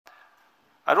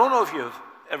I don't know if you've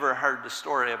ever heard the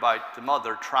story about the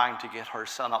mother trying to get her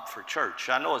son up for church.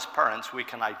 I know as parents we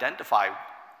can identify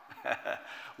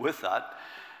with that.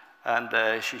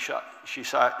 And she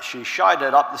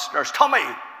shouted up the stairs, "Tommy,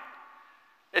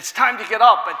 it's time to get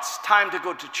up. It's time to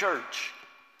go to church."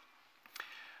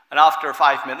 And after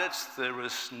 5 minutes, there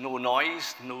was no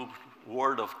noise, no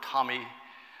word of Tommy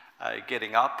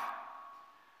getting up.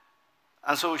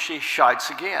 And so she shouts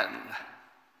again,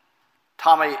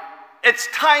 "Tommy, it's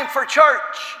time for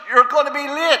church. You're going to be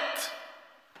late."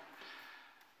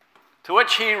 To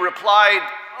which he replied,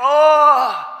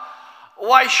 "Oh,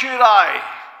 why should I?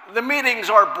 The meetings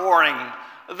are boring.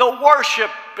 The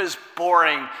worship is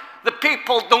boring. The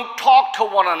people don't talk to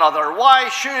one another. Why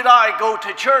should I go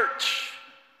to church?"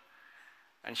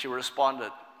 And she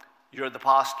responded, "You're the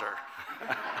pastor."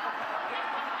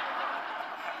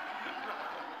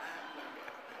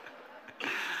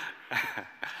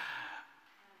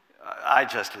 I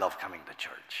just love coming to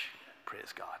church.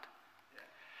 Praise God.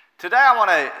 Today I want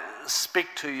to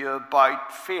speak to you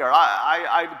about fear.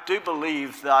 I do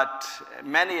believe that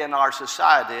many in our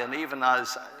society, and even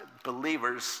as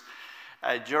believers,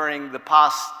 during the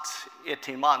past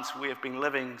 18 months, we have been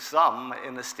living some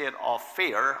in a state of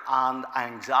fear and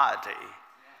anxiety.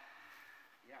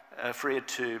 Afraid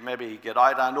to maybe get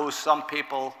out. I know some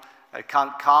people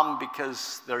can't come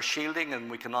because they're shielding,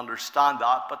 and we can understand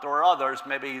that, but there are others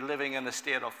maybe living in a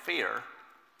state of fear.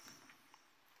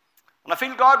 And I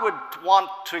feel God would want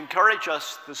to encourage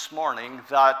us this morning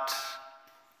that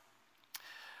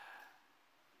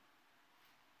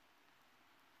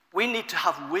we need to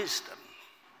have wisdom,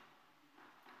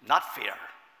 not fear.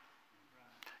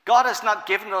 God has not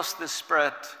given us the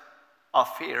spirit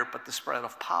of fear, but the spirit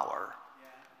of power,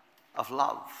 of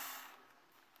love,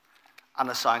 and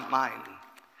a sound mind.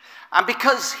 And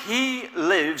because He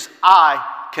lives,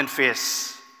 I can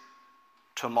face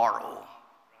tomorrow.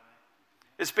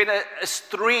 It's been a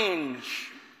strange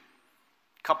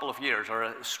couple of years, or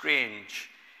a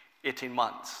strange 18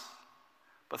 months.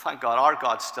 But thank God, our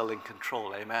God's still in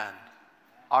control, amen.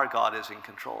 Our God is in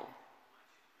control.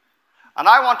 And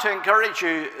I want to encourage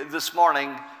you this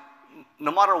morning,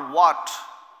 no matter what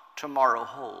tomorrow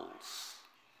holds,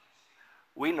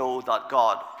 we know that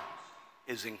God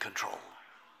is in control.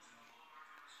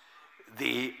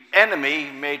 The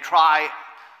enemy may try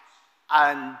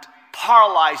and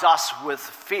paralyze us with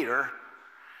fear,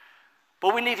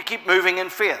 but we need to keep moving in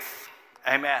faith.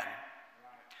 Amen.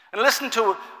 And listen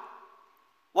to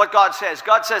what God says.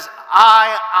 God says,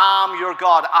 "I am your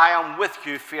God. I am with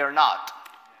you. Fear not."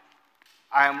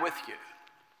 I am with you.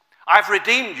 I've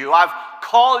redeemed you. I've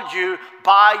called you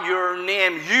by your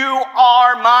name. You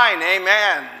are mine.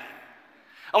 Amen.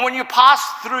 And when you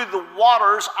pass through the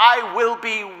waters, I will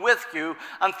be with you.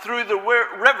 And through the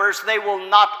rivers, they will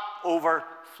not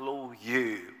overflow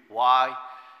you. Why?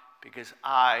 Because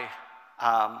I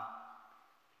am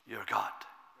your God.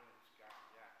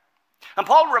 And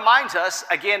Paul reminds us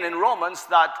again in Romans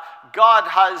that God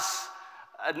has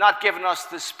not given us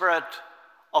the spirit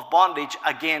of bondage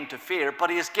again to fear, but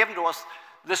He has given to us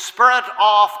the spirit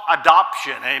of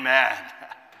adoption. Amen.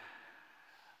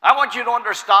 I want you to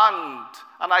understand,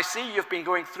 and I see you've been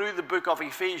going through the book of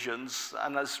Ephesians,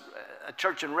 and as a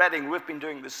church in Reading, we've been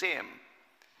doing the same.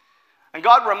 And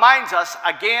God reminds us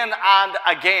again and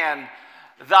again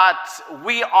that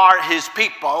we are His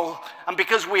people, and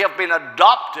because we have been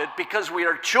adopted, because we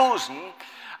are chosen,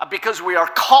 and because we are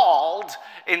called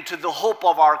into the hope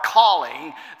of our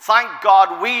calling, thank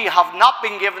God we have not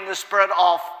been given the spirit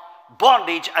of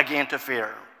bondage again to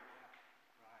fear.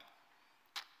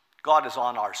 God is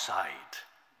on our side.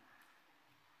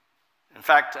 In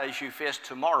fact, as you face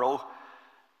tomorrow,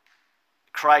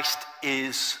 Christ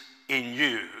is in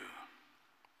you.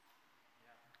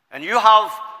 And you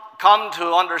have come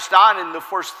to understand in the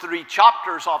first 3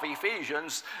 chapters of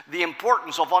Ephesians the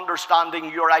importance of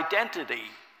understanding your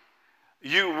identity.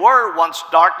 You were once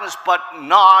darkness, but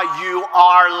now you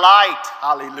are light.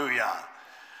 Hallelujah.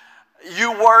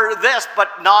 You were this,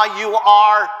 but now you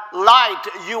are light.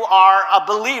 You are a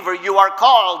believer. You are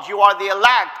called. You are the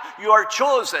elect. You are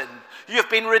chosen. You've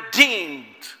been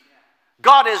redeemed.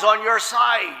 God is on your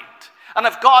side. And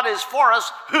if God is for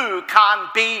us, who can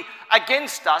be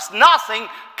against us? Nothing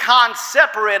can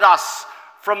separate us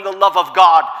from the love of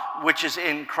God, which is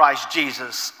in Christ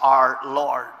Jesus our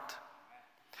Lord.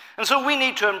 And so we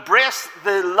need to embrace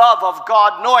the love of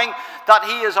God, knowing that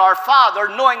He is our Father,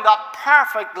 knowing that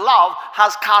perfect love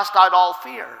has cast out all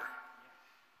fear.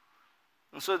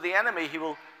 And so the enemy,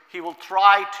 he will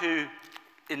try to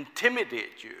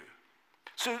intimidate you.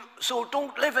 So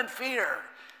don't live in fear.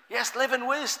 Yes, live in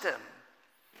wisdom.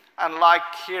 And like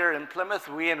here in Plymouth,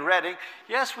 we in Reading,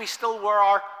 yes, we still wear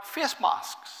our face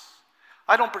masks.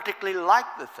 I don't particularly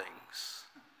like the things.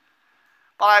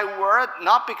 But I wear it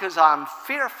not because I'm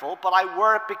fearful, but I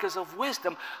wear it because of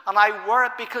wisdom, and I wear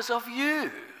it because of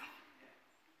you.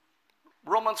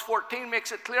 Romans 14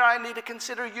 makes it clear I need to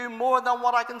consider you more than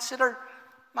what I consider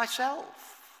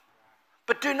myself.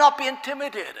 But do not be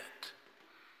intimidated,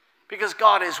 because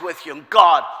God is with you, and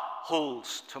God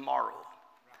holds tomorrow.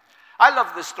 I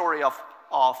love the story of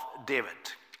David.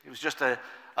 He was just a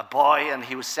boy, and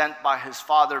he was sent by his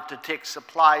father to take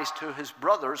supplies to his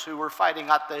brothers who were fighting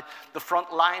at the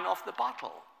front line of the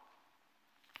battle.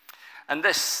 And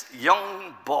this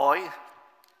young boy,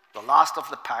 the last of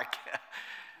the pack,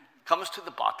 comes to the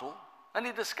battle, and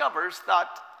he discovers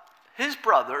that his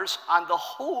brothers and the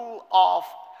whole of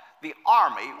the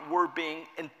army were being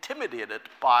intimidated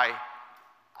by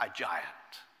a giant.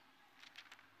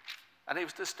 And he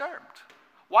was disturbed.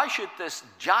 Why should this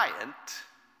giant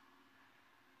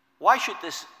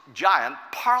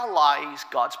paralyze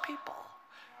God's people?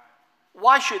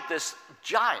 Why should this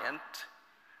giant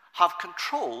have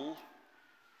control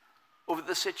over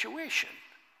the situation?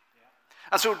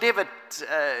 And so David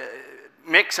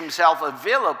makes himself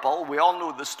available. We all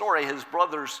know the story. His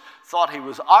brothers thought he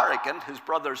was arrogant. His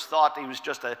brothers thought he was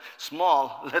just a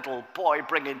small little boy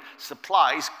bringing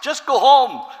supplies. Just go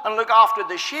home and look after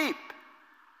the sheep.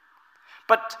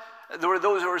 But there were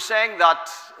those who were saying that,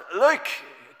 look,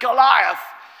 Goliath,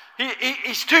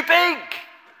 he's too big.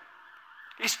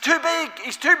 He's too big.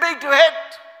 He's too big to hit.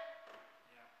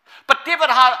 But David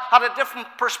had a different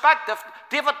perspective.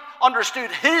 David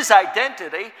understood his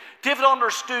identity. David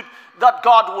understood that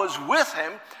God was with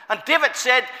him. And David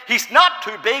said, he's not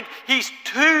too big. He's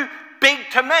too big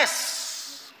to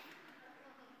miss.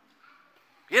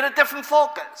 He had a different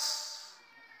focus.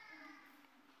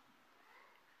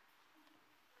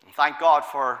 And thank God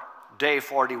for day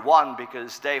 41,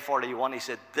 because day 41, he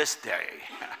said, this day,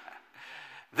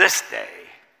 this day,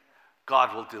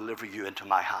 God will deliver you into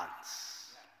my hands.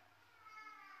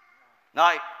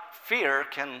 Now, fear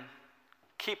can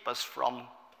keep us from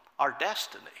our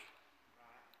destiny.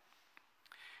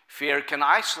 Fear can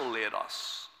isolate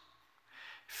us.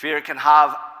 Fear can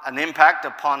have an impact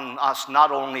upon us not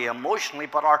only emotionally,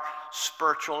 but our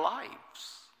spiritual lives.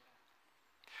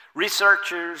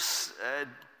 Researchers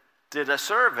did a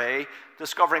survey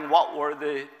discovering what were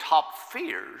the top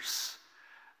fears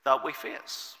that we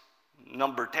face.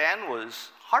 Number 10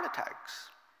 was heart attacks.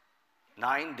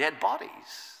 9, dead bodies.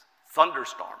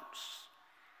 Thunderstorms,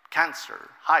 cancer,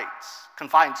 heights,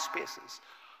 confined spaces,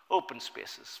 open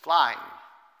spaces, flying.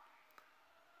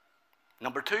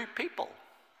 Number 2, people.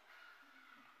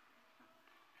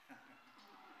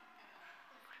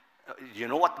 You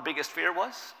know what the biggest fear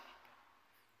was?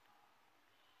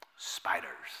 Spiders.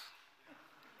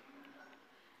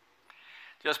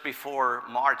 Just before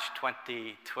March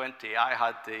 2020, I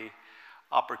had the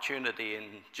opportunity in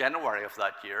January of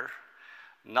that year,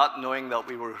 not knowing that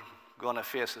we were going to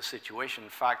face the situation. In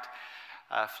fact,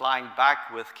 flying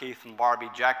back with Keith and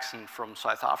Barbie Jackson from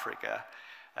South Africa,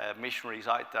 missionaries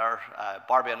out there,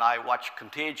 Barbie and I watched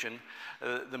Contagion,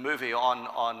 the movie on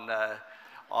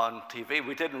TV.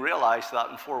 We didn't realize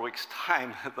that in 4 weeks'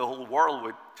 time, the whole world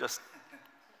would just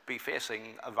be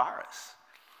facing a virus.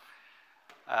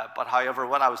 But however,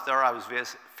 when I was there, I was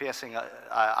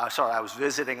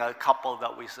visiting a couple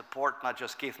that we support, not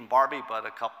just Keith and Barbie, but a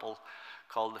couple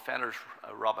called the Fenners,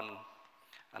 Robin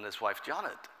and his wife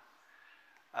Janet.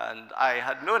 And I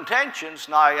had no intentions.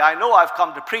 Now, I know I've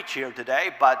come to preach here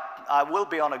today, but I will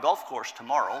be on a golf course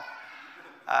tomorrow.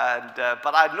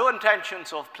 But I had no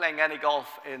intentions of playing any golf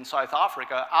in South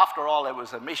Africa. After all, it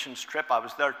was a missions trip. I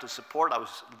was there to support. I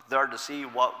was there to see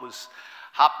what was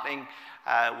happening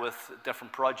with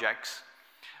different projects.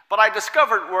 But I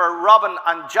discovered where Robin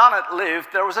and Janet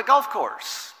lived, there was a golf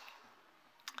course.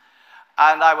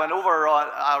 And I went over,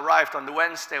 I arrived on the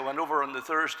Wednesday, went over on the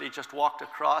Thursday, just walked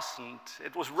across, and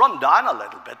it was run down a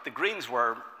little bit. The greens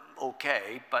were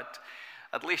okay, but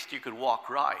at least you could walk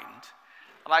around.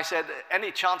 And I said, any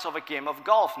chance of a game of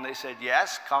golf? And they said,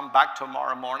 yes, come back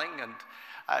tomorrow morning, and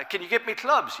can you get me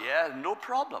clubs? Yeah, no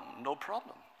problem, no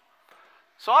problem.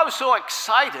 So I was so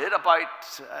excited about,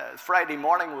 Friday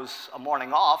morning was a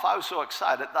morning off, I was so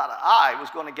excited that I was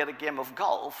going to get a game of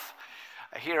golf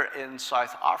here in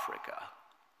South Africa.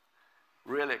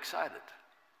 Really excited.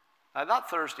 Now that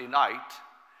Thursday night,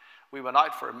 we went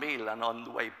out for a meal, and on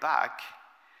the way back,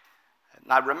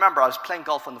 and I remember I was playing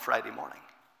golf on the Friday morning.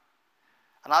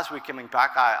 And as we were coming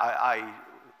back, I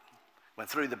went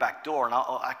through the back door, and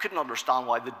I couldn't understand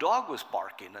why the dog was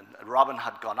barking, and Robin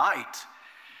had gone out.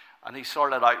 And he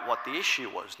sorted out what the issue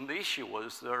was. And the issue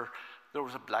was there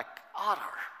was a black otter,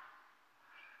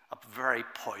 a very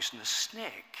poisonous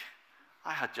snake.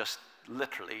 I had just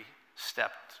literally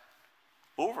stepped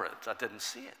over it. I didn't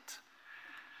see it.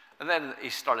 And then he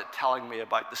started telling me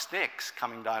about the snakes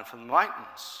coming down from the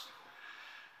mountains.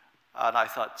 And I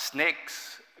thought,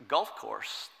 snakes, golf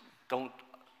course, don't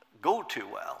go too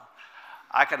well.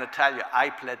 I can tell you, I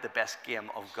played the best game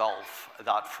of golf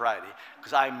that Friday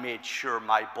because I made sure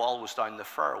my ball was down the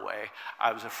fairway.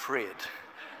 I was afraid.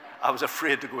 I was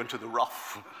afraid to go into the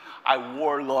rough. I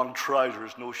wore long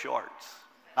trousers, no shorts.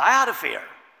 I had a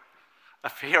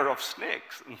fear of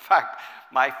snakes. In fact,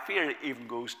 my fear even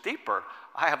goes deeper.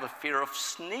 I have a fear of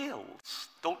snails.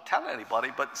 Don't tell anybody,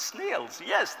 but snails,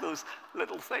 yes, those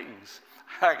little things.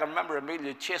 I can remember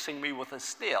Amelia chasing me with a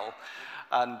snail,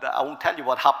 and I won't tell you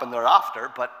what happened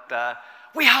thereafter, but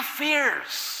we have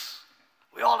fears.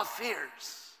 We all have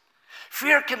fears.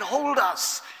 Fear can hold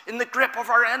us in the grip of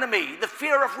our enemy, the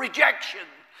fear of rejection,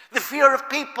 the fear of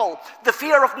people, the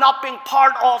fear of not being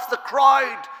part of the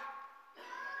crowd.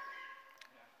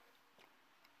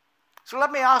 So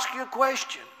let me ask you a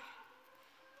question.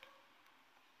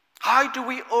 How do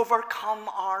we overcome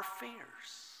our fears?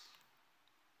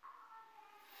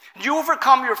 You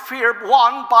overcome your fear,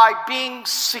 one, by being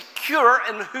secure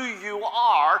in who you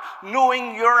are,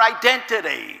 knowing your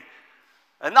identity.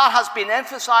 And that has been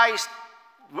emphasized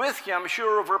with you, I'm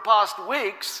sure, over past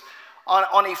weeks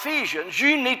on Ephesians.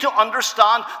 You need to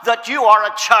understand that you are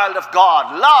a child of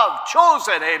God, loved,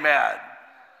 chosen, amen.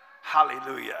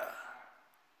 Hallelujah.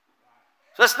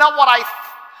 So it's not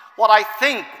what I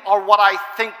think or what I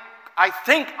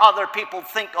think other people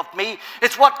think of me.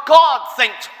 It's what God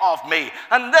thinks of me.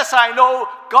 And this I know,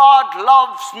 God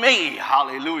loves me.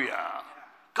 Hallelujah.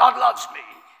 God loves me.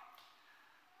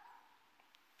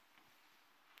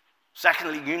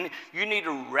 Secondly, you need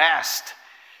to rest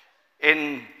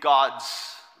in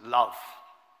God's love.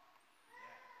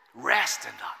 Rest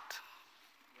in that.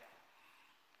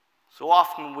 So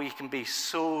often we can be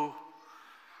so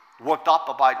worked up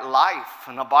about life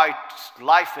and about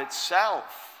life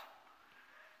itself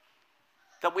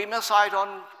that we miss out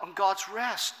on God's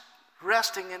rest,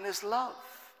 resting in his love.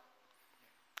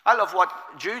 I love what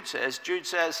Jude says. Jude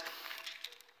says,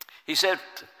 he said,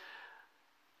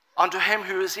 unto him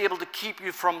who is able to keep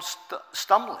you from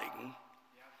stumbling,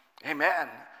 amen,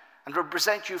 and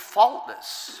represent you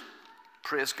faultless,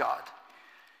 praise God.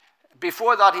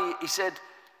 Before that, he said,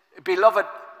 beloved,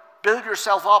 build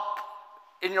yourself up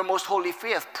in your most holy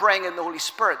faith, praying in the Holy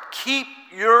Spirit. Keep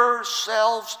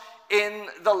yourselves in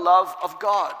the love of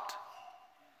God.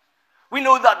 We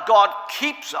know that God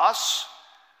keeps us,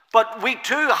 but we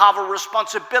too have a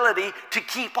responsibility to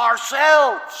keep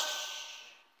ourselves.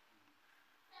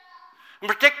 And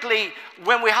particularly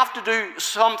when we have to do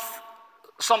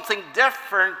something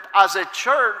different as a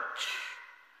church.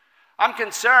 I'm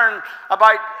concerned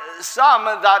about some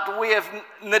that we have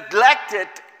neglected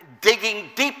digging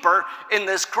deeper in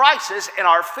this crisis in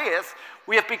our faith.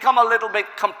 We have become a little bit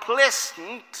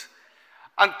complacent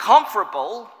and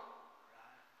comfortable.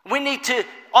 We need to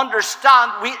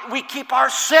understand we keep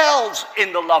ourselves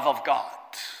in the love of God.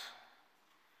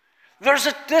 There's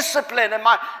a discipline in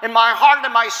my heart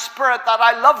and my spirit that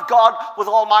I love God with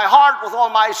all my heart, with all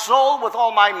my soul, with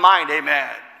all my mind. Amen.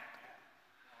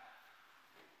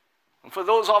 And for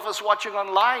those of us watching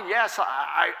online, yes,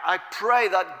 I pray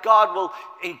that God will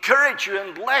encourage you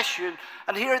and bless you.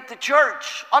 And here at the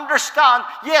church, understand,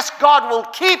 yes, God will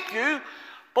keep you,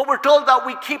 but we're told that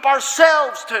we keep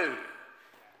ourselves too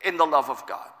in the love of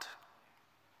God.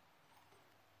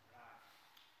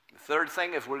 The third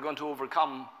thing, if we're going to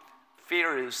overcome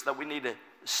fear, is that we need to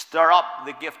stir up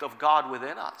the gift of God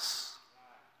within us.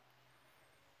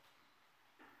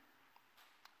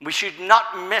 We should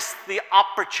not miss the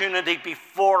opportunity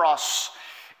before us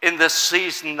in this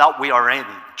season that we are in.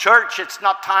 Church, it's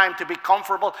not time to be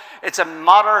comfortable. It's a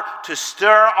matter to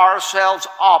stir ourselves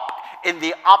up in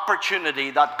the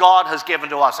opportunity that God has given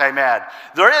to us. Amen.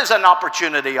 There is an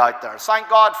opportunity out there. Thank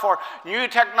God for new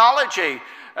technology.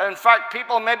 In fact,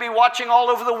 people may be watching all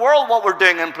over the world what we're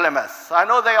doing in Plymouth. I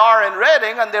know they are in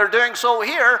Reading, and they're doing so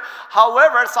here.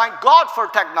 However, thank God for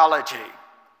technology.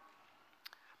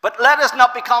 But let us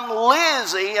not become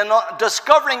lazy in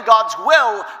discovering God's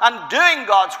will and doing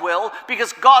God's will,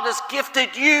 because God has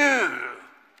gifted you.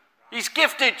 He's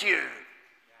gifted you.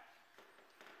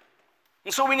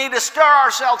 And so we need to stir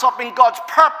ourselves up in God's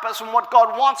purpose and what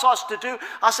God wants us to do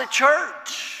as a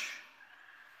church.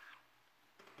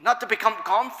 Not to become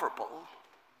comfortable.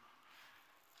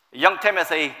 Young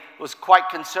Timothy was quite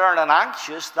concerned and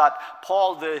anxious that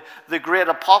Paul, the great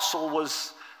apostle,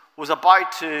 was was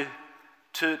about to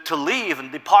leave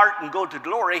and depart and go to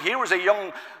glory. Here was a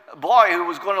young boy who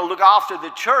was going to look after the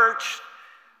church.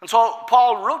 And so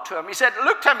Paul wrote to him. He said,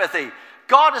 look, Timothy,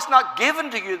 God has not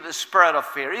given to you the spirit of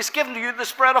fear. He's given to you the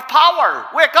spirit of power.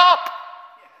 Wake up.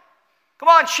 Come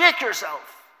on, shake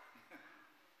yourself.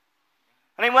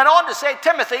 And he went on to say,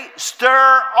 Timothy,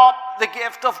 stir up the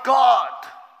gift of God.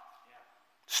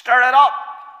 Stir it up.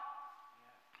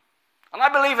 And I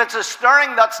believe it's a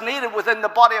stirring that's needed within the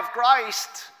body of Christ.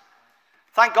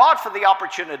 Thank God for the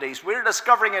opportunities. We're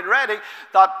discovering in Reading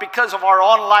that because of our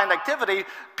online activity,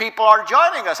 people are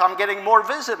joining us. I'm getting more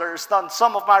visitors than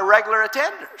some of my regular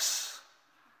attenders.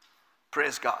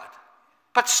 Praise God.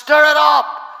 But stir it up.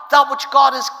 That which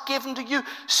God has given to you,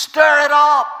 stir it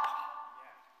up.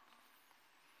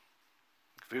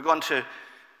 If you're going to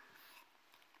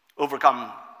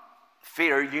overcome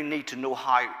fear, you need to know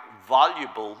how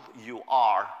valuable you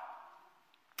are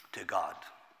to God.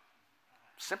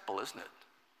 Simple, isn't it?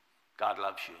 God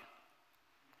loves you.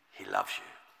 He loves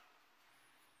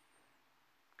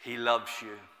you. He loves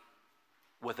you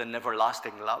with an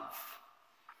everlasting love.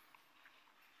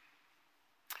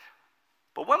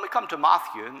 But when we come to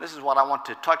Matthew, and this is what I want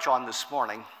to touch on this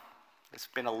morning, it's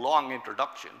been a long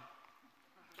introduction.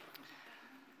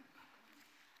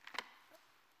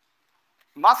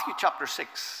 Matthew chapter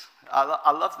 6,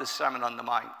 I love this Sermon on the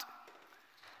Mount.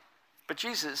 But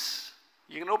Jesus,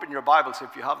 you can open your Bibles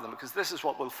if you have them, because this is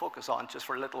what we'll focus on just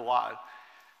for a little while,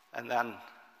 and then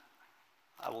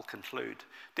I will conclude.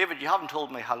 David, you haven't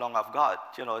told me how long I've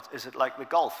got. You know, is it like the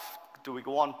golf? Do we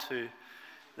go on to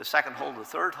the second hole, the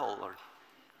third hole, or?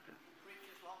 Preach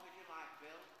as long as you like,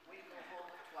 Bill. We go home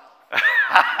at 12.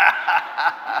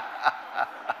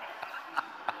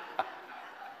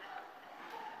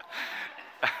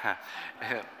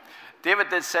 David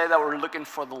did say that we're looking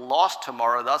for the lost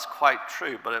tomorrow. That's quite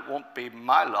true, but it won't be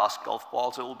my lost golf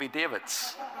balls. It will be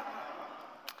David's.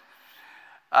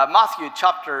 Matthew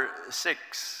chapter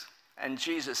 6, and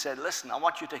Jesus said, listen, I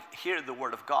want you to hear the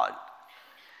word of God.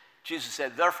 Jesus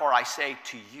said, therefore I say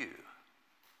to you,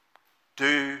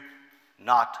 do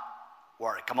not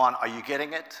worry. Come on, are you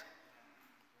getting it?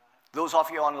 Those of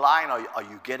you online, are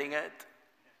you getting it?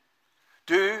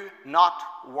 Do not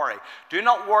worry. Do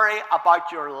not worry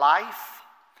about your life,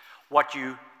 what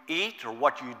you eat or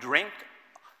what you drink,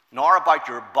 nor about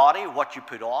your body, what you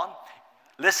put on.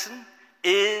 Listen,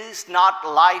 is not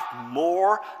life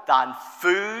more than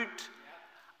food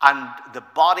and the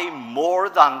body more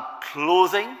than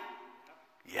clothing?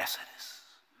 Yes, it is.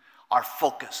 Our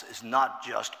focus is not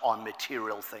just on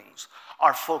material things.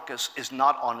 Our focus is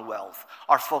not on wealth.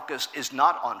 Our focus is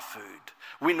not on food.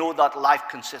 We know that life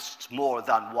consists more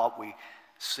than what we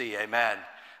see. Amen.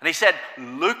 And he said,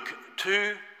 look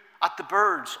at the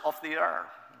birds of the air.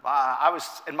 I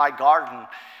was in my garden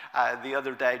the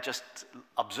other day just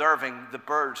observing the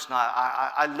birds. Now,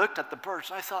 I looked at the birds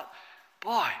and I thought,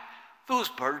 boy, those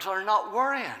birds are not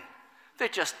worrying. They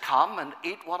just come and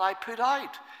eat what I put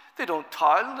out. They don't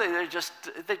toil. They just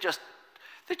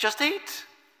eat.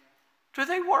 Do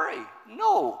they worry?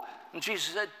 No. And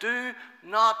Jesus said, do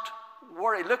not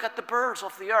worry. Look at the birds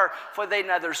of the air, for they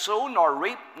neither sow nor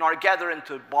reap nor gather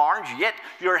into barns, yet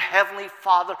your heavenly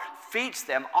Father feeds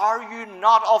them. Are you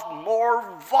not of more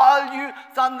value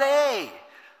than they?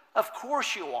 Of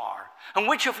course you are. And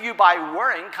which of you by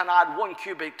worrying can add 1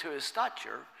 cubit to his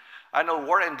stature? I know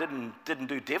worrying didn't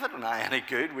do David and I any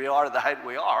good. We are the height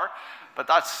we are, but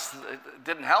it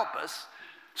didn't help us.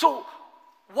 So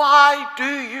why do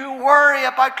you worry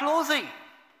about clothing?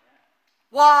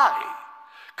 Why?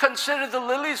 Consider the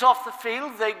lilies of the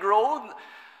field, they grow,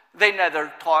 they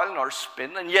neither toil nor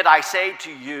spin, and yet I say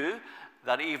to you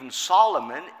that even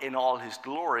Solomon in all his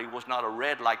glory was not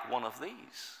arrayed like one of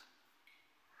these.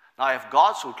 Now if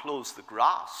God so clothes the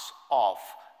grass of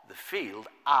the field,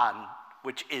 and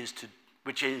which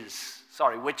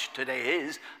today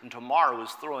is, and tomorrow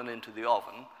is thrown into the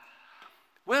oven,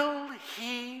 will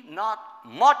he not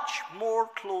much more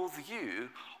clothe you,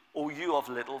 O you of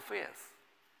little faith?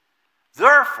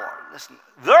 Therefore, listen,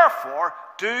 therefore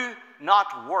do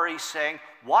not worry, saying,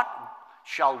 what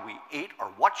shall we eat, or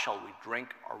what shall we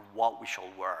drink, or what we shall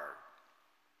wear?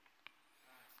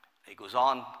 He goes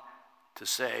on to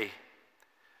say,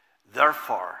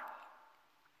 therefore,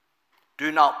 do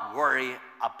not worry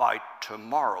about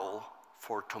tomorrow,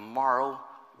 for tomorrow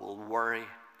will worry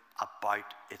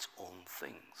about its own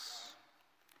things.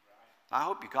 I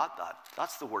hope you got that.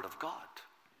 That's the word of God.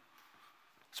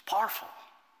 It's powerful.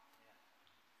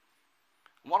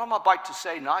 What I'm about to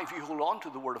say now, if you hold on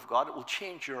to the word of God, it will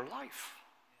change your life.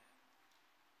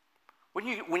 When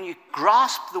you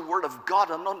grasp the word of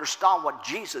God and understand what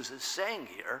Jesus is saying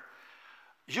here,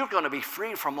 you're going to be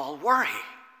free from all worry.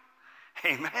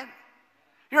 Amen.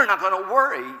 You're not going to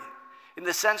worry in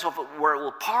the sense of it where it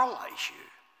will paralyze you,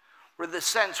 or the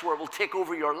sense where it will take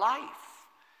over your life.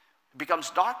 It becomes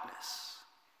darkness.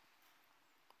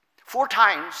 4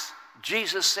 times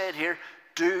Jesus said here,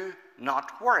 do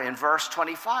not worry. In verse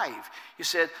 25, he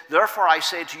said, therefore I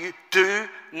say to you, do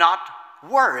not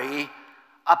worry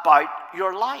about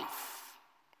your life.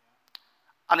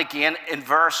 And again in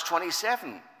verse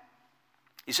 27,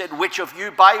 he said, which of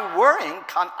you by worrying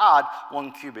can add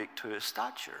 1 cubit to his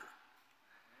stature?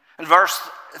 In verse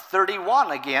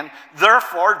 31 again,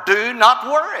 therefore do not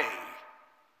worry.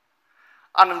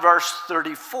 And in verse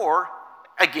 34,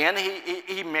 again,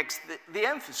 he makes the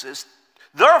emphasis,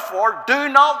 therefore do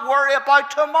not worry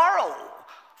about tomorrow.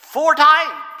 4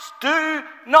 times, do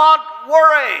not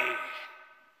worry.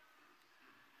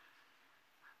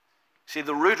 See,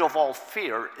 the root of all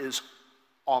fear is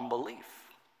unbelief.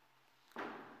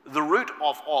 The root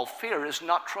of all fear is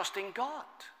not trusting God.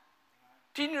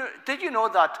 Did you know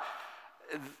that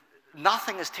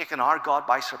nothing has taken our God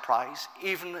by surprise,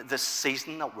 even this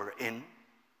season that we're in?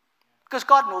 Because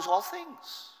God knows all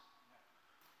things.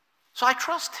 So I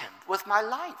trust him with my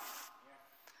life.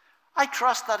 I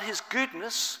trust that his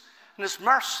goodness and his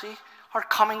mercy are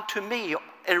coming to me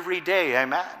every day.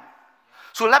 Amen.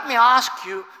 So let me ask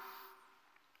you,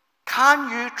 can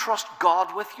you trust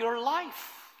God with your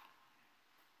life?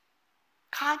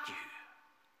 Can you?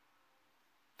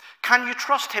 Can you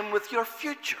trust him with your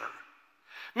future?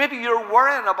 Maybe you're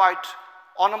worrying about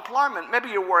unemployment. Maybe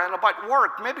you're worrying about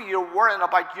work. Maybe you're worrying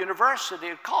about university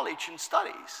or college and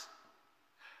studies.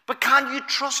 But can you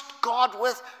trust God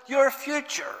with your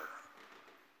future?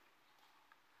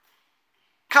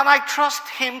 Can I trust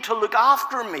him to look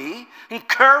after me and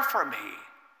care for me?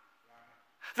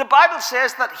 The Bible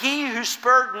says that he who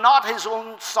spared not his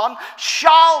own son,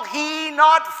 shall he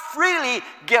not freely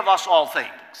give us all things?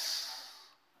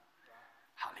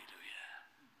 Hallelujah.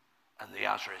 And the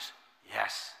answer is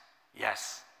yes,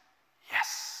 yes,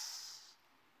 yes.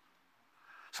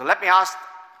 So let me ask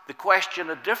the question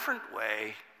a different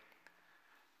way.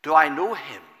 Do I know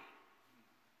him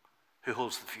who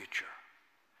holds the future?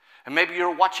 And maybe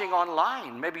you're watching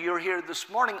online. Maybe you're here this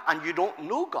morning and you don't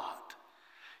know God.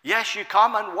 Yes, you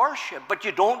come and worship, but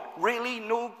you don't really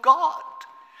know God.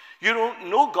 You don't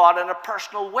know God in a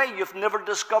personal way. You've never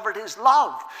discovered his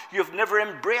love. You've never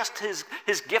embraced his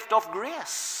gift of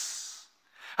grace.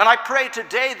 And I pray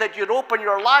today that you'd open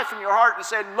your life and your heart and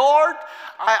say, Lord,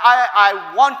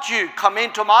 I want you. Come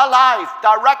into my life.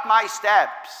 Direct my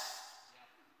steps.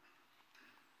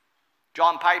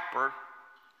 John Piper,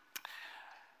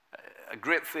 a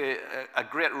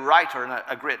great writer and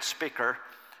a great speaker,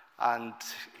 and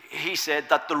he said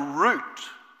that the root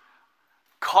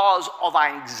cause of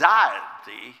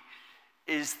anxiety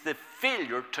is the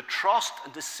failure to trust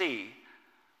and to see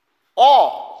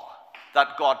all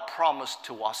that God promised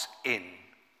to us in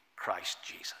Christ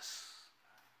Jesus.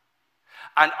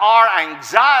 And our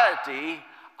anxiety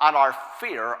and our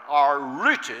fear are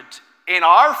rooted in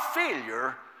our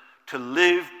failure to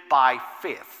live by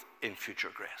faith in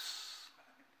future grace.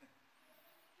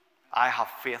 I have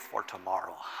faith for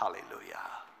tomorrow. Hallelujah.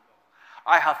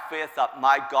 I have faith that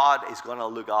my God is going to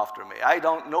look after me. I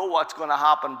don't know what's going to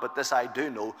happen, but this I do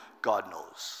know, God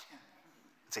knows.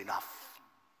 It's enough.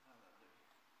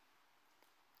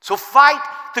 So fight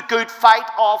the good fight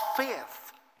of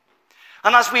faith.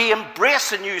 And as we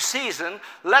embrace a new season,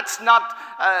 let's not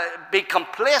be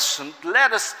complacent.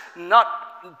 Let us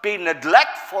not be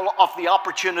neglectful of the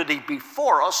opportunity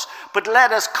before us, but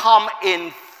let us come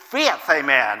in faith,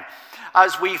 amen,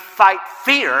 as we fight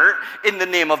fear in the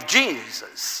name of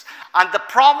Jesus. And the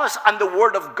promise and the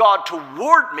word of God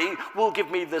toward me will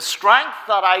give me the strength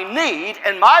that I need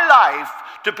in my life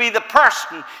to be the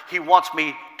person he wants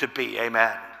me to be,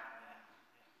 amen.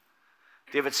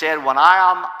 David said, when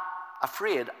I am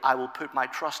afraid, I will put my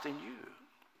trust in you.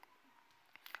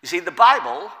 You see, the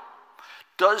Bible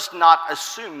does not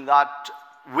assume that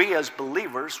we as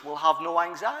believers will have no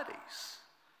anxieties.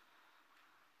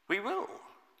 We will.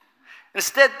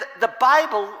 Instead, the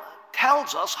Bible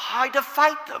tells us how to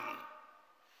fight them.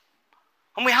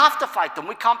 And we have to fight them.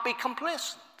 We can't be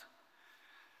complacent.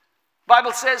 The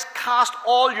Bible says, cast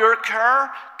all your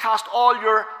care, cast all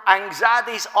your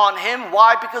anxieties on him.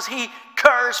 Why? Because he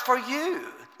cares for you.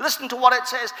 Listen to what it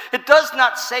says. It does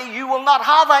not say you will not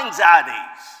have anxieties.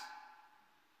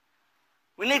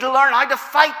 We need to learn how to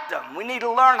fight them. We need to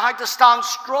learn how to stand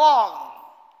strong.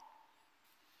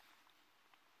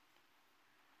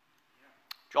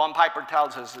 John Piper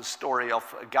tells us the story of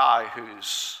a guy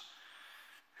who's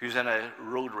in a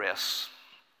road race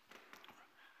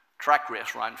track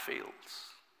race around fields.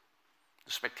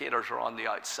 The spectators are on the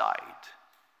outside.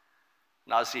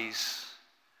 And as he's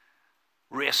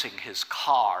racing his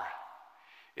car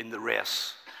in the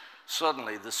race,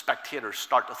 suddenly the spectators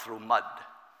start to throw mud.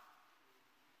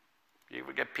 You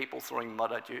ever get people throwing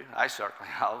mud at you? I certainly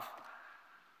have.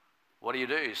 What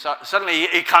do? Suddenly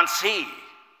he can't see,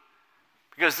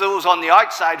 because those on the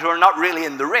outside who are not really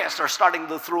in the race are starting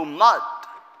to throw mud.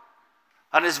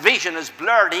 And his vision is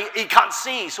blurred. He can't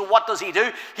see. So what does he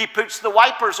do? He puts the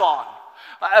wipers on.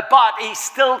 But he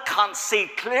still can't see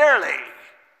clearly.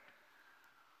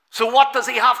 So what does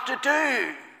he have to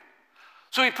do?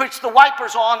 So he puts the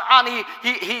wipers on, and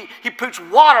he puts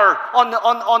water on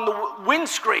the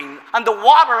windscreen, and the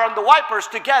water and the wipers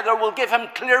together will give him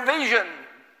clear vision.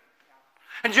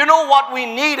 And you know what we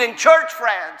need in church,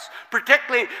 friends,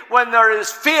 particularly when there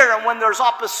is fear and when there's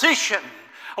opposition,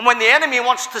 and when the enemy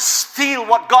wants to steal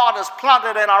what God has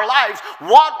planted in our lives,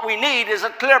 what we need is a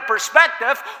clear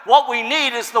perspective. What we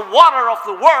need is the water of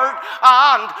the Word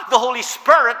and the Holy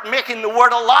Spirit making the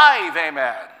Word alive.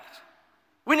 Amen.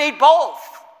 We need both.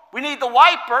 We need the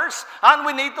wipers and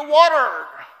we need the water.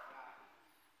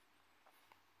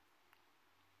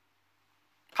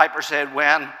 Piper said,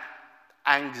 when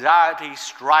anxiety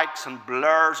strikes and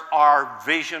blurs our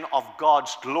vision of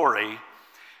God's glory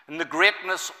and the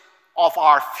greatness of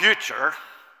our future,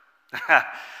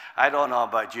 I don't know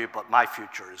about you, but my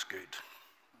future is good.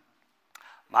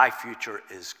 My future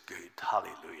is good.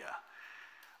 Hallelujah.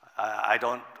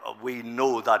 We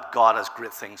know that God has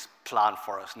great things planned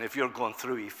for us. And if you're going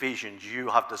through Ephesians, you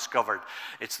have discovered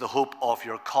it's the hope of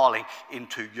your calling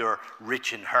into your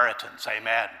rich inheritance.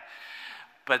 Amen.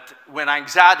 But when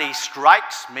anxiety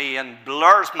strikes me and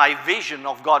blurs my vision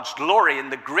of God's glory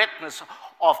and the greatness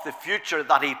of the future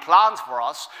that He plans for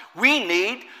us, we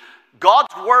need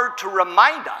God's Word to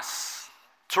remind us,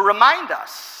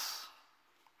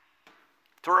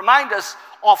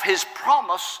 of His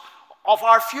promise of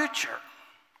our future.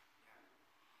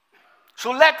 So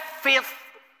let faith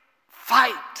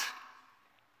fight.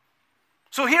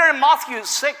 So here in Matthew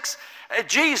 6,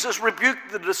 Jesus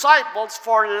rebuked the disciples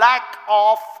for lack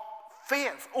of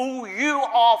faith. Oh, you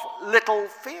of little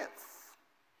faith.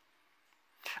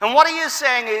 And what he is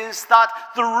saying is that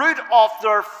the root of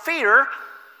their fear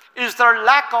is their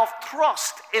lack of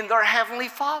trust in their Heavenly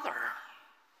Father.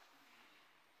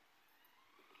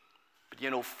 But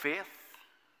you know, faith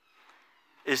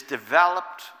is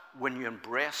developed when you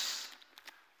embrace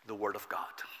the Word of God.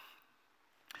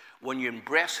 When you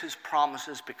embrace His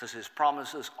promises, because His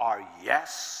promises are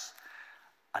yes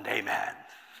and amen.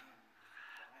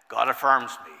 God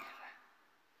affirms me.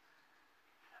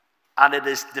 And it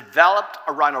is developed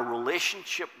around a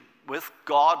relationship with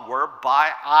God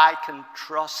whereby I can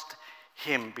trust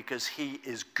Him because He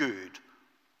is good.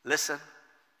 Listen,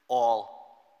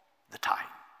 all the time.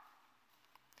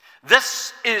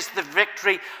 This is the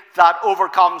victory that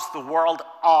overcomes the world,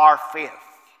 our faith.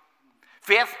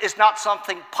 Faith is not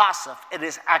something passive, it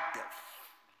is active.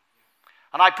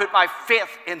 And I put my faith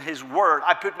in His Word.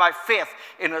 I put my faith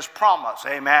in His promise.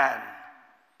 Amen.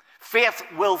 Faith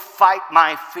will fight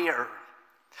my fear.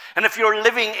 And if you're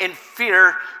living in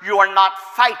fear, you are not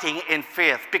fighting in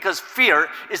faith, because fear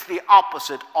is the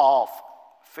opposite of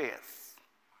faith.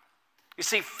 You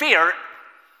see, fear,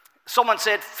 someone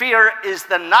said, fear is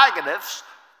the negatives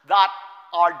that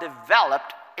are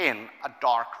developed in a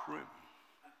dark room.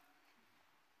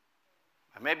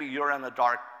 And maybe you're in a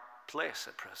dark place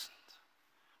at present.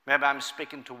 Maybe I'm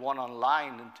speaking to one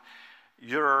online and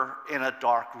you're in a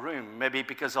dark room, maybe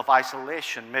because of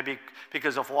isolation, maybe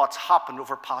because of what's happened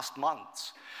over past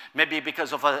months, maybe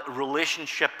because of a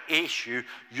relationship issue,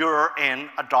 you're in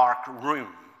a dark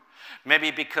room, maybe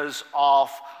because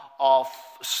of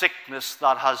sickness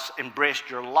that has embraced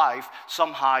your life,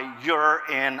 somehow you're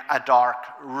in a dark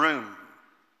room.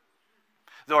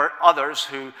 There are others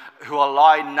who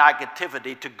allow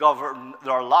negativity to govern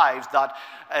their lives, that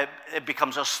it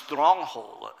becomes a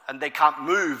stronghold, and they can't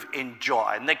move in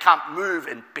joy, and they can't move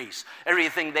in peace.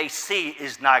 Everything they see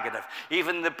is negative.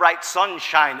 Even the bright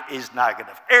sunshine is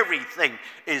negative. Everything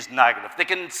is negative. They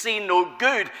can see no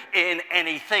good in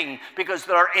anything because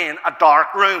they're in a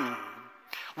dark room.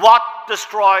 What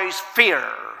destroys fear?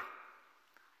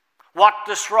 What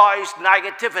destroys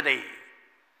negativity?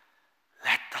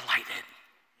 Let the light in.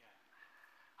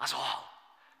 That's all.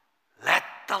 Let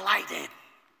the light in.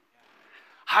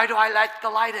 How do I let the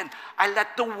light in? I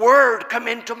let the Word come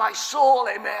into my soul,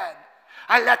 amen.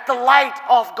 I let the light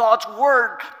of God's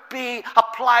Word be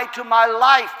applied to my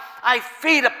life. I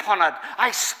feed upon it.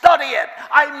 I study it.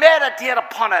 I meditate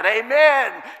upon it,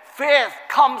 amen. Faith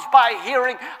comes by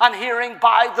hearing, and hearing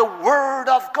by the word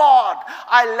of God.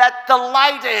 I let the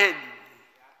light in.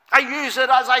 I use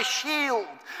it as a shield.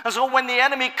 And so when the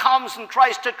enemy comes and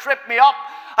tries to trip me up,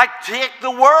 I take the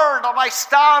word and I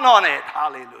stand on it.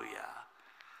 Hallelujah.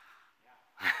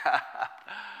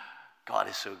 God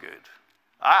is so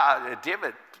good.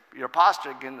 David, your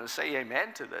pastor, can say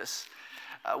amen to this.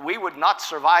 We would not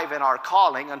survive in our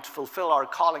calling and fulfill our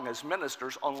calling as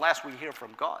ministers unless we hear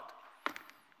from God.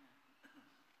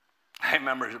 I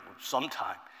remember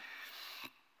sometime,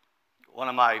 one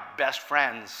of my best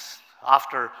friends,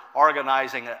 after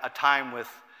organizing a time with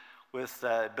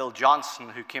Bill Johnson,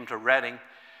 who came to Reading,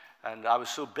 and I was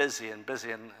so busy, and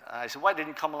I said, why didn't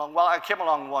you come along? Well, I came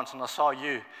along once and I saw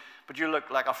you, but you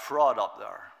looked like a fraud up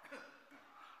there.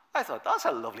 I thought, that's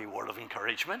a lovely word of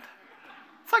encouragement.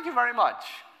 Thank you very much.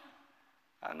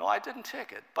 No, I didn't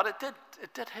take it, but it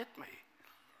did hit me.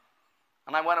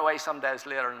 And I went away some days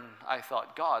later and I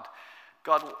thought, God,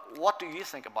 what do you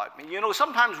think about me? You know,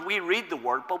 sometimes we read the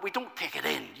word, but we don't take it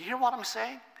in. You hear what I'm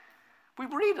saying? We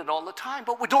read it all the time,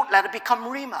 but we don't let it become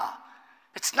rhema.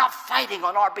 It's not fighting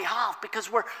on our behalf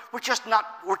because we're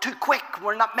too quick.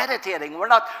 We're not meditating. We're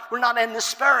not in the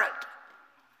Spirit.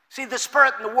 See, the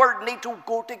Spirit and the Word need to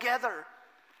go together.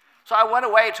 So I went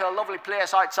away to a lovely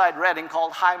place outside Reading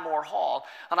called Highmore Hall,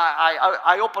 and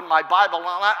I opened my Bible and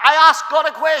I asked God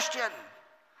a question.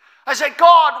 I said,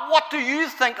 God, what do you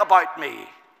think about me?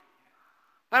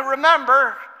 Now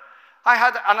remember, I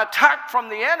had an attack from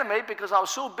the enemy because I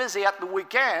was so busy at the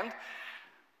weekend.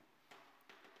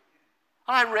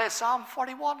 And I read Psalm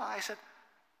 41, and I said,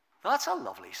 that's a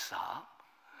lovely psalm.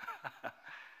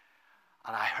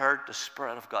 And I heard the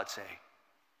Spirit of God say,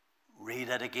 read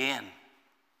it again.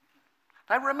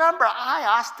 Now remember, I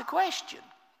asked the question,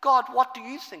 God, what do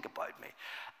you think about me?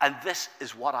 And this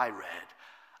is what I read.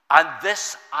 And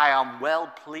this I am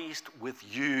well pleased with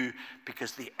you,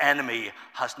 because the enemy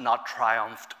has not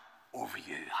triumphed over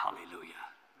you. Hallelujah.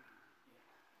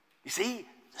 You see,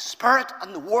 the Spirit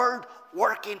and the Word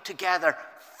working together,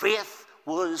 faith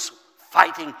was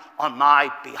fighting on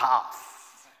my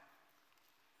behalf.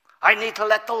 I need to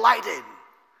let the light in.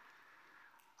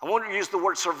 I won't use the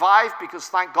word survive, because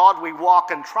thank God we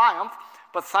walk in triumph,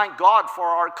 but thank God for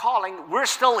our calling. We're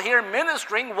still here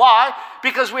ministering. Why?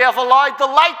 Because we have allowed the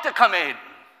light to come in.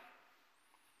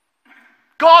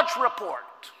 God's report.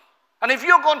 And if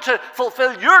you're going to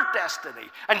fulfill your destiny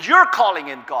and your calling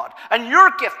in God and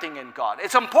your gifting in God,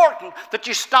 it's important that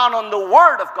you stand on the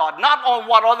Word of God, not on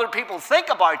what other people think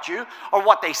about you or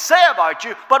what they say about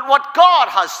you, but what God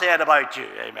has said about you.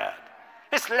 Amen.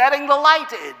 It's letting the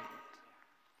light in.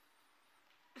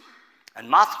 And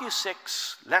Matthew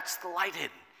 6 lets the light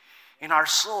in our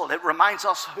soul. It reminds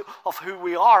us of who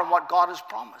we are and what God has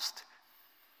promised.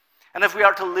 And if we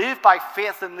are to live by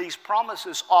faith in these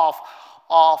promises of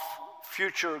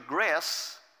future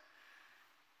grace,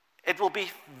 it will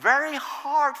be very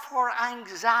hard for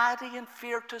anxiety and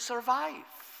fear to survive.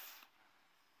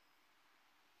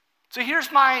 So here's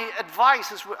my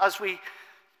advice as we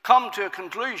come to a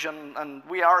conclusion, and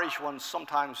we Irish ones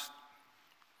sometimes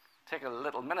take a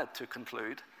little minute to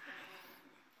conclude.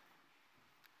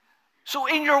 So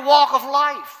in your walk of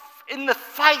life, in the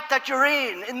fight that you're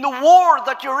in the war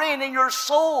that you're in your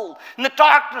soul, in the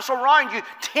darkness around you,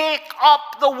 take up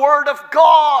the Word of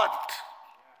God.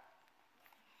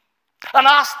 And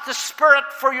ask the Spirit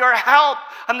for your help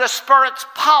and the Spirit's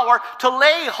power to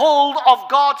lay hold of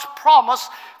God's promise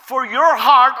for your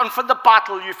heart and for the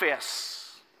battle you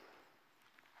face.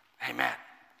 Amen.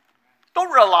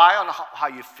 Don't rely on how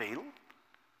you feel.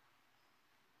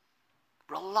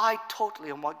 Rely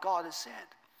totally on what God has said.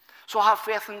 So have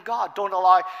faith in God. Don't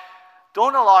allow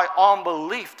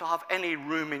unbelief to have any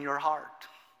room in your heart.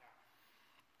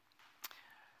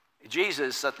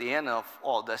 Jesus, at the end of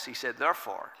all this, he said,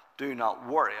 therefore, do not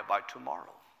worry about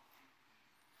tomorrow.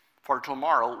 For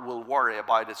tomorrow will worry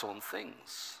about its own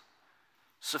things.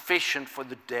 Sufficient for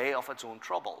the day of its own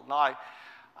trouble. Now,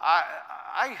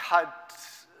 I had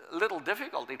little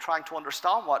difficulty trying to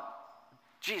understand what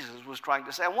Jesus was trying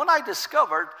to say. And when I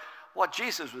discovered what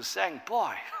Jesus was saying,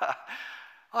 boy,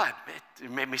 it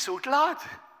made me so glad.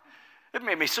 It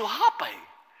made me so happy.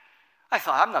 I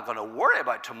thought, I'm not going to worry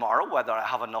about tomorrow, whether I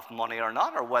have enough money or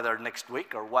not, or whether next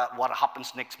week, or what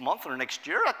happens next month or next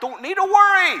year. I don't need to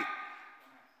worry,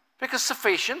 because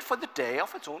sufficient for the day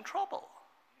of its own trouble.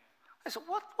 I said,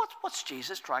 what's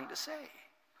Jesus trying to say?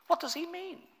 What does he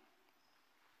mean?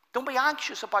 Don't be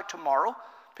anxious about tomorrow,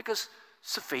 because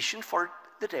sufficient for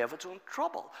the day of its own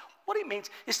trouble. What he means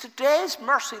is today's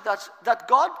mercy that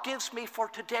God gives me for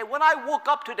today. When I woke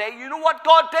up today, you know what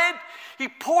God did? He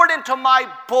poured into my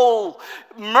bowl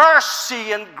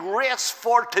mercy and grace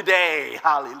for today.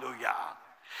 Hallelujah.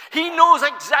 He knows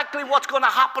exactly what's going to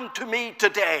happen to me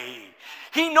today.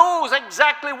 He knows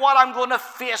exactly what I'm going to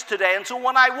face today. And so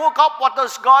when I woke up, what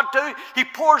does God do? He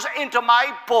pours into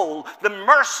my bowl the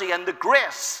mercy and the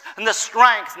grace and the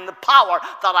strength and the power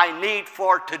that I need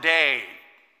for today.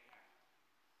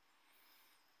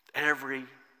 Every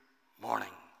morning.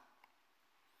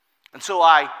 And so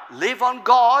I live on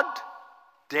God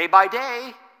day by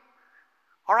day,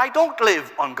 or I don't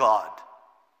live on God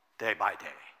day by day.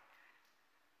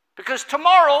 Because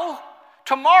tomorrow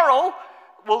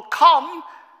will come,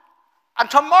 and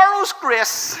tomorrow's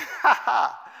grace,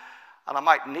 and I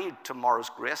might need tomorrow's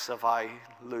grace if I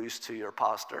lose to your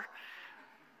pastor,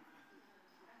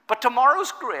 but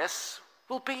tomorrow's grace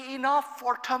will be enough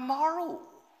for tomorrow.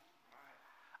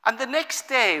 And the next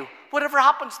day, whatever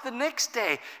happens the next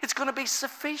day, it's going to be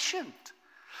sufficient.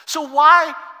 So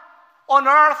why on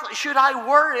earth should I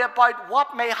worry about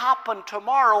what may happen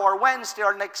tomorrow or Wednesday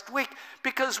or next week?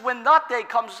 Because when that day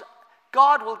comes,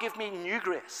 God will give me new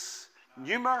grace,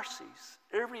 new mercies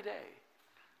every day.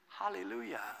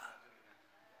 Hallelujah.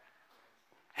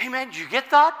 Amen. Do you get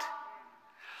that?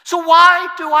 So why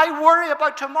do I worry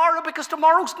about tomorrow? Because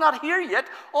tomorrow's not here yet.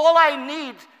 All I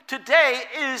need today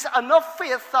is enough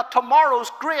faith that tomorrow's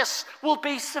grace will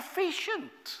be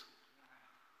sufficient.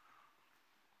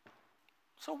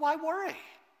 So why worry?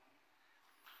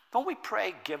 Don't we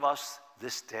pray, give us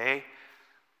this day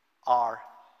our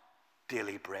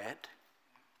daily bread?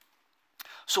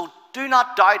 So do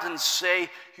not doubt and say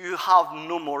you have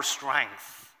no more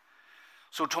strength.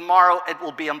 So tomorrow it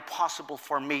will be impossible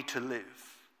for me to live.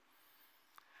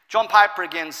 John Piper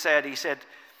again said, he said,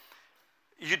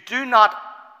 you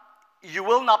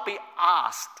will not be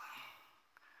asked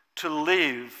to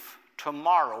live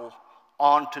tomorrow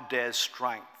on today's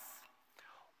strength.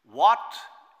 What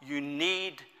you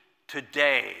need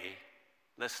today,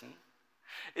 listen,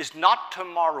 is not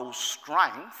tomorrow's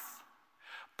strength,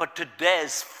 but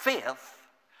today's faith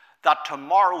that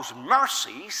tomorrow's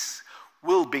mercies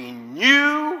will be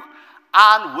new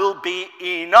and will be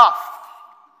enough.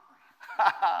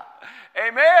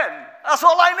 Amen. That's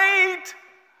all I need.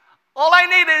 All I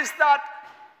need is that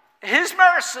His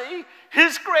mercy,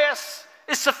 His grace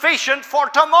is sufficient for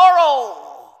tomorrow.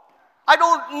 I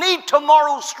don't need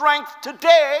tomorrow's strength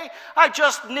today. I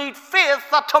just need faith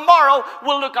that tomorrow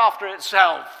will look after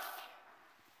itself.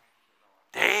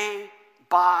 Day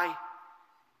by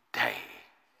day.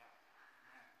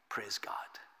 Praise God.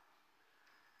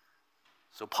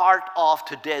 So part of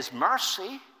today's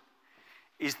mercy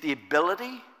is the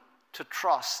ability to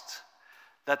trust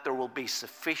that there will be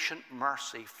sufficient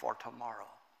mercy for tomorrow.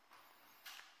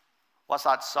 What's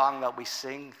that song that we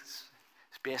sing?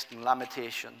 It's based in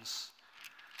Lamentations.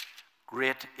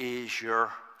 Great is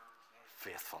your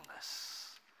faithfulness.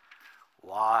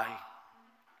 Why?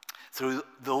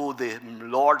 Though the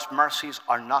Lord's mercies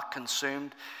are not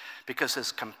consumed, because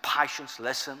His compassions,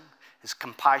 listen, His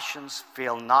compassions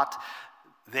fail not.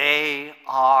 They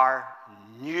are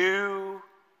new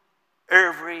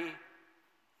every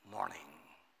morning.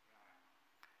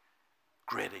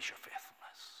 Great is your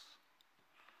faithfulness.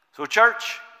 So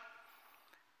church,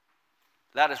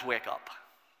 let us wake up.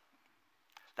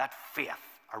 Let faith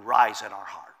arise in our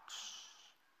hearts.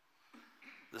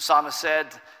 The psalmist said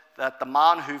that the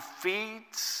man who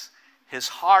feeds his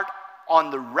heart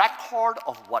on the record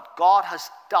of what God has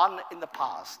done in the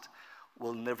past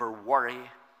will never worry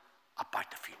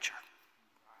about the future.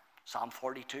 Psalm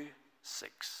 42,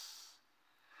 6.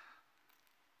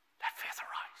 Let faith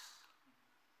arise.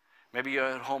 Maybe you're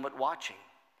at home watching,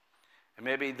 and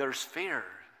maybe there's fear.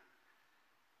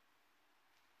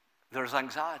 There's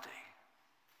anxiety.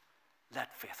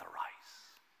 Let faith arise.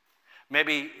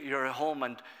 Maybe you're at home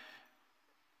and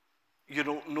you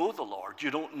don't know the Lord.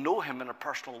 You don't know Him in a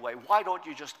personal way. Why don't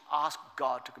you just ask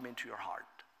God to come into your heart?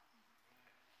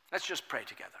 Let's just pray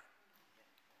together.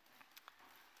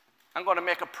 I'm going to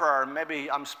make a prayer. Maybe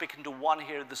I'm speaking to one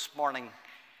here this morning,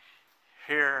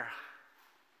 here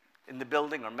in the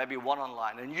building, or maybe one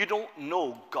online, and you don't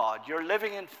know God. You're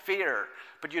living in fear,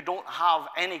 but you don't have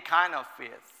any kind of faith.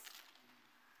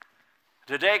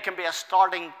 Today can be a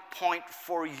starting point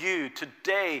for you.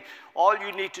 Today, all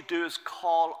you need to do is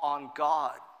call on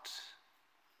God.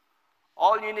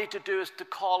 All you need to do is to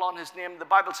call on His name. The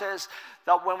Bible says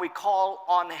that when we call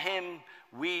on Him,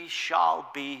 we shall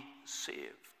be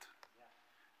saved.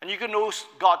 And you can know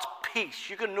God's peace.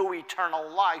 You can know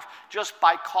eternal life just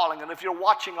by calling. And if you're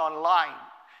watching online,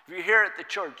 if If you're here at the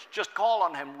church, just call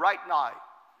on him right now.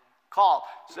 Call.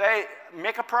 Say,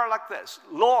 make a prayer like this.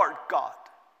 Lord God,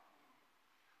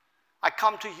 I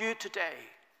come to you today,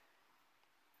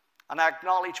 and I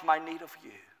acknowledge my need of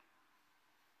you.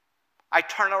 I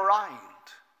turn around.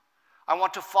 I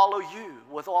want to follow you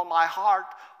with all my heart,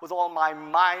 with all my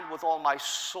mind, with all my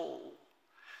soul.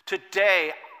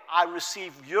 Today, I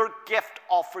receive your gift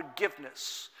of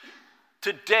forgiveness.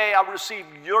 Today, I receive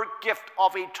your gift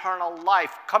of eternal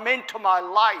life. Come into my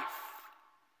life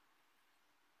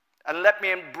and let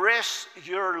me embrace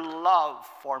your love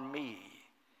for me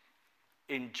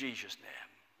in Jesus'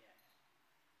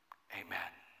 name. Amen.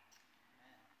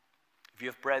 If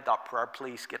you've prayed that prayer,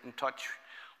 please get in touch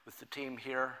with the team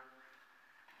here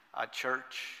at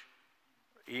church.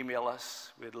 Email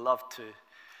us. We'd love to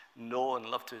know and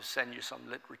love to send you some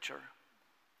literature.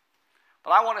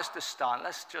 But I want us to stand.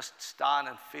 Let's just stand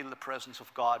and feel the presence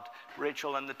of God.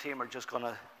 Rachel and the team are just going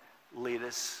to lead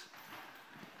us.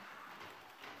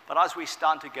 But as we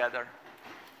stand together,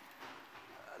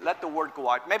 let the word go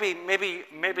out. Maybe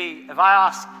if I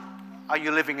ask, are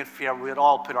you living in fear, we'd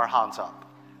all put our hands up.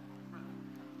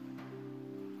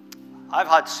 I've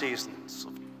had seasons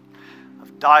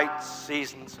of doubt,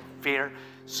 seasons of fear,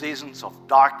 seasons of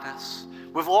darkness.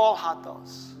 We've all had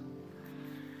those.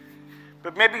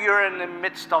 But maybe you're in the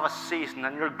midst of a season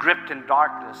and you're gripped in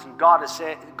darkness, and God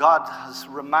has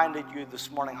reminded you this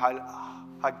morning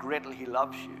how greatly he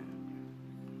loves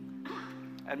you.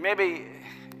 And maybe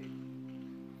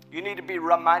you need to be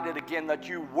reminded again that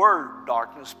you were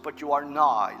darkness, but you are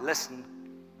now. Listen,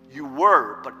 you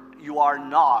were, but you are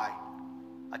now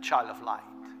a child of light.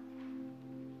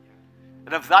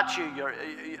 And if that's you,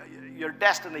 your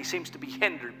destiny seems to be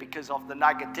hindered because of the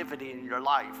negativity in your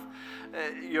life.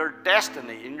 Your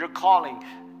destiny and your calling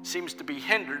seems to be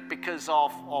hindered because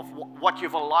of what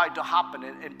you've allowed to happen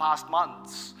in past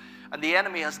months. And the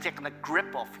enemy has taken a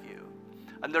grip of you.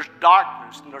 And there's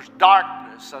darkness,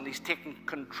 and he's taking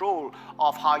control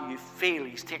of how you feel.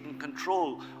 He's taking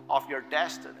control of your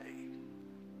destiny.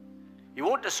 He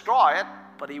won't destroy it,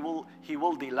 but he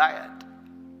will delay it.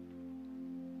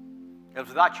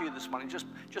 If that's you this morning,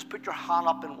 just put your hand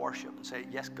up in worship and say,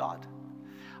 yes, God.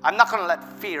 I'm not going to let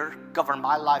fear govern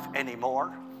my life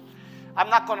anymore. I'm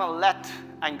not going to let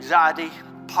anxiety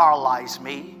paralyze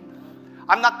me.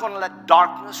 I'm not going to let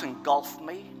darkness engulf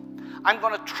me. I'm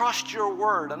going to trust your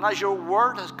word. And as your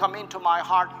word has come into my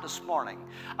heart this morning,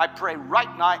 I pray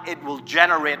right now it will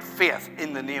generate faith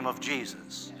in the name of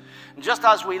Jesus. And just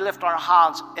as we lift our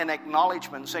hands in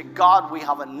acknowledgement and say, God, we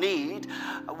have a need,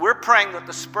 we're praying that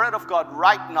the Spirit of God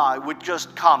right now would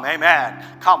just come. Amen.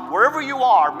 Come wherever you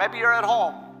are. Maybe you're at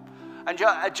home. And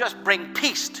just bring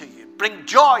peace to you. Bring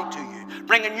joy to you.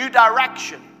 Bring a new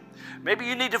direction. Maybe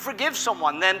you need to forgive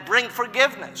someone, then bring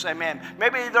forgiveness. Amen.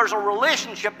 Maybe there's a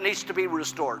relationship needs to be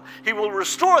restored. He will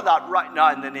restore that right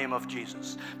now in the name of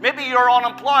Jesus. Maybe you're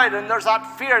unemployed and there's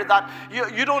that fear that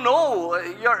you don't know.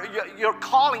 You're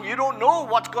calling. You don't know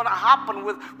what's going to happen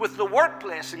with the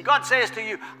workplace. And God says to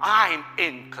you, I'm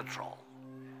in control.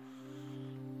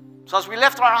 So as we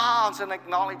lift our hands in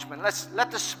acknowledgement,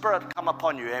 let the Spirit come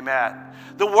upon you. Amen.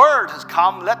 The Word has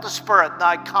come. Let the Spirit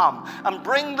now come. And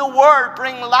bring the Word,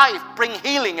 bring life, bring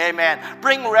healing. Amen.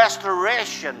 Bring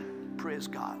restoration. Praise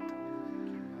God.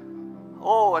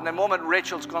 Oh, in a moment,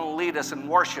 Rachel's going to lead us in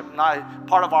worship. Now,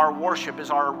 part of our worship is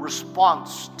our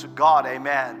response to God.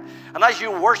 Amen. And as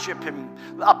you worship Him,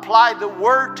 apply the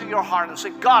Word to your heart and say,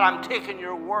 God, I'm taking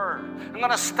your Word. I'm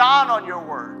going to stand on your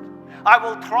Word. I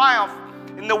will triumph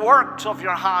in the works of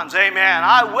your hands. Amen.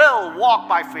 I will walk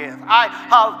by faith. I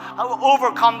have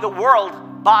overcome the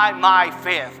world by my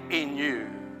faith in you.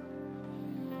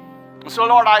 So,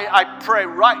 Lord, I pray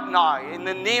right now in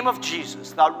the name of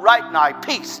Jesus that right now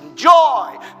peace and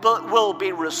joy will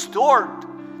be restored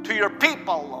to your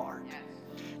people, Lord.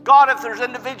 God, if there's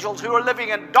individuals who are living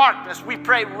in darkness, we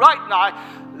pray right now,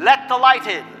 let the light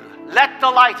in. Let the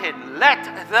light in. Let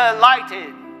the light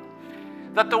in.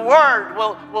 That the word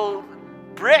will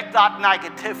break that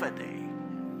negativity.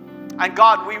 And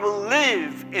God, we will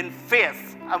live in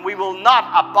faith and we will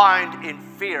not abound in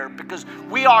fear because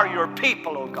we are your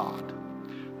people, oh God.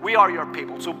 We are your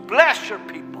people. So bless your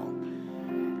people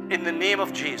in the name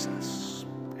of Jesus.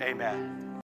 Amen.